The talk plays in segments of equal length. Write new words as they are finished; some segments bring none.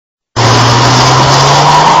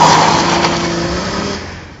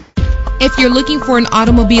If you're looking for an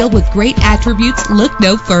automobile with great attributes, look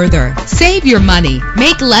no further. Save your money.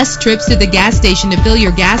 Make less trips to the gas station to fill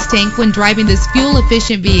your gas tank when driving this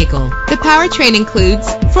fuel-efficient vehicle. The powertrain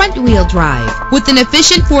includes front-wheel drive with an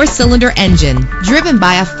efficient 4-cylinder engine driven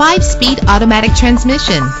by a 5-speed automatic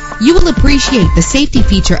transmission. You will appreciate the safety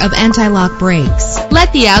feature of anti-lock brakes.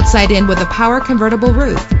 Let the outside in with a power convertible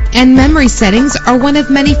roof. And memory settings are one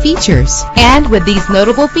of many features. And with these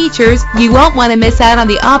notable features, you won't want to miss out on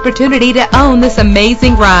the opportunity to own this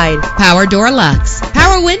amazing ride. Power door locks,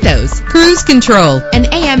 power windows, cruise control, an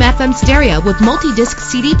AM/FM stereo with multi-disc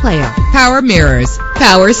CD player, power mirrors,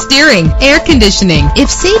 power steering, air conditioning. If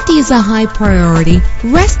safety is a high priority,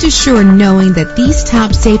 rest assured knowing that these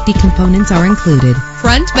top safety components are included.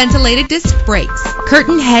 Front ventilated disc brakes,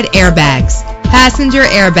 curtain head airbags, passenger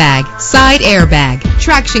airbag, side airbag,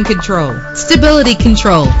 traction control, stability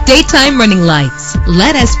control, daytime running lights.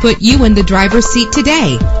 Let us put you in the driver's seat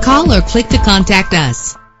today. Call or click to contact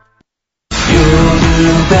us. You'll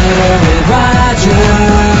do better with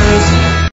Roger.